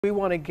We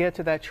want to get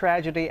to that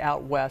tragedy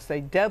out west,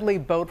 a deadly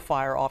boat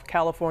fire off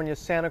California's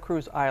Santa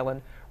Cruz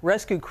Island.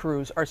 Rescue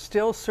crews are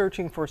still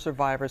searching for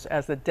survivors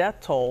as the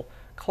death toll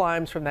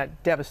climbs from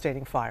that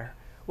devastating fire.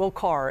 Will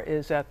Carr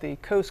is at the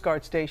Coast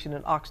Guard station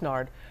in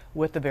Oxnard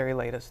with the very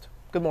latest.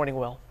 Good morning,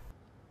 Will.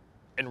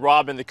 And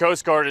Robin, the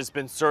Coast Guard has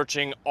been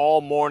searching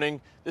all morning.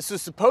 This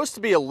was supposed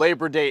to be a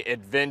Labor Day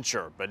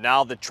adventure, but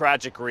now the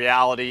tragic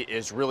reality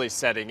is really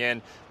setting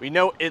in. We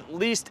know at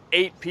least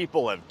 8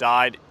 people have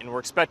died, and we're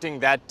expecting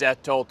that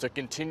death toll to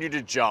continue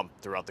to jump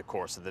throughout the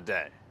course of the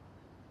day.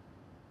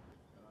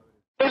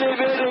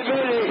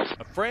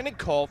 A frantic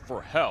call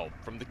for help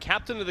from the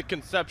captain of the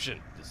Conception,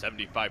 the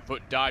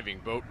 75-foot diving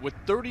boat with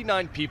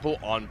 39 people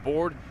on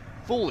board,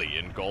 fully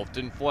engulfed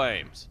in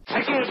flames.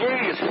 I can't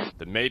breathe.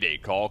 The mayday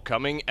call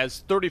coming as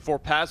 34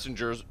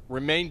 passengers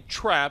remain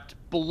trapped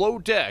below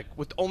deck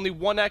with only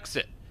one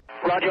exit.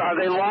 Roger, are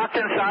they locked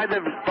inside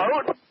the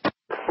boat?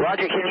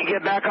 Roger, can you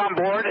get back on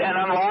board and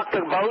unlock the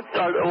boat,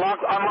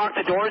 unlock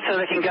the doors so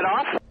they can get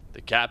off?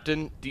 The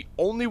captain, the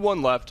only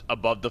one left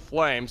above the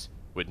flames,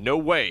 with no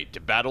way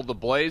to battle the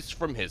blaze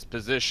from his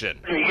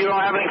position. You don't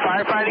have any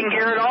firefighting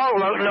gear at all?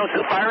 No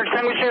fire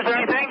extinguishers or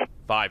anything?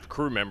 5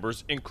 crew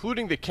members,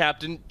 including the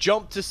captain,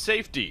 jumped to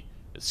safety,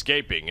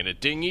 escaping in a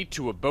dinghy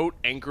to a boat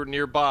anchored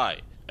nearby.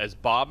 As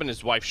Bob and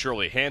his wife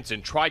Shirley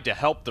Hansen tried to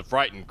help the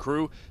frightened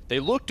crew, they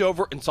looked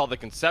over and saw the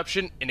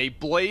Conception in a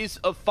blaze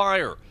of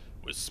fire,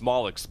 with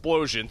small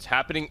explosions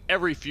happening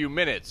every few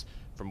minutes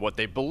from what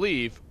they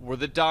believe were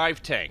the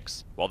dive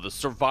tanks. While the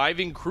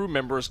surviving crew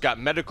members got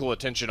medical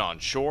attention on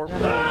shore,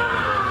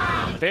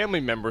 family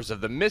members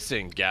of the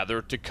missing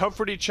gathered to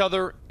comfort each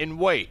other and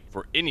wait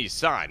for any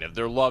sign of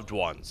their loved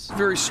ones.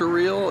 Very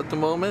surreal at the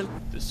moment.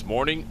 This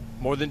morning,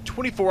 more than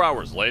 24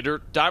 hours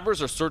later,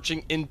 divers are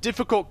searching in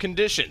difficult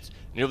conditions,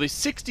 nearly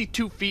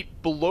 62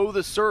 feet below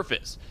the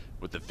surface,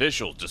 with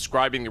officials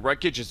describing the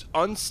wreckage as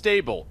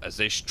unstable as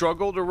they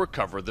struggle to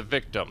recover the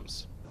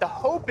victims. The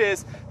hope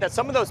is that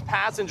some of those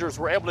passengers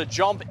were able to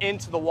jump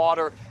into the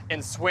water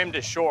and swim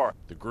to shore.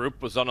 The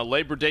group was on a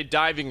Labor Day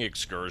diving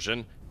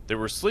excursion. They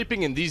were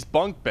sleeping in these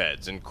bunk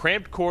beds in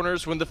cramped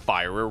corners when the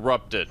fire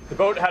erupted. The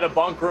boat had a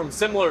bunk room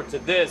similar to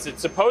this.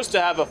 It's supposed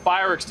to have a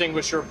fire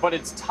extinguisher, but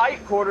it's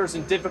tight quarters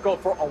and difficult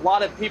for a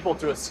lot of people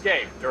to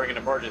escape during an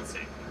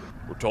emergency.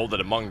 We're told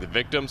that among the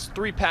victims,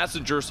 3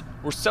 passengers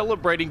were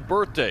celebrating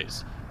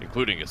birthdays,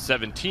 including a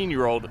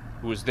 17-year-old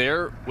who was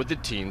there with the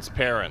teen's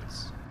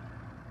parents.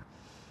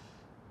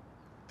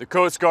 The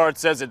Coast Guard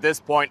says at this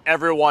point,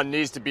 everyone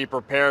needs to be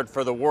prepared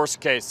for the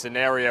worst-case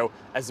scenario.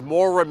 As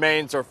more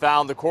remains are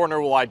found, the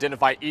coroner will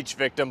identify each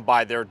victim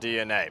by their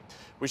DNA.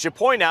 We should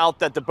point out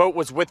that the boat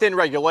was within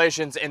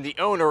regulations and the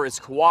owner is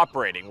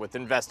cooperating with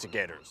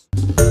investigators.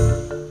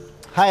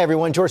 Hi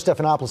everyone, George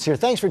Stephanopoulos here.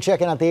 Thanks for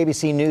checking out the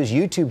ABC News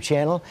YouTube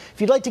channel.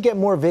 If you'd like to get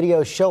more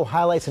videos, show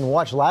highlights, and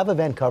watch live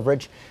event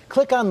coverage,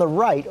 click on the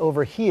right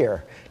over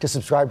here to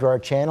subscribe to our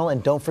channel,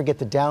 and don't forget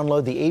to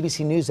download the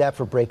ABC News app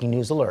for breaking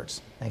news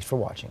alerts. Thanks for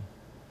watching.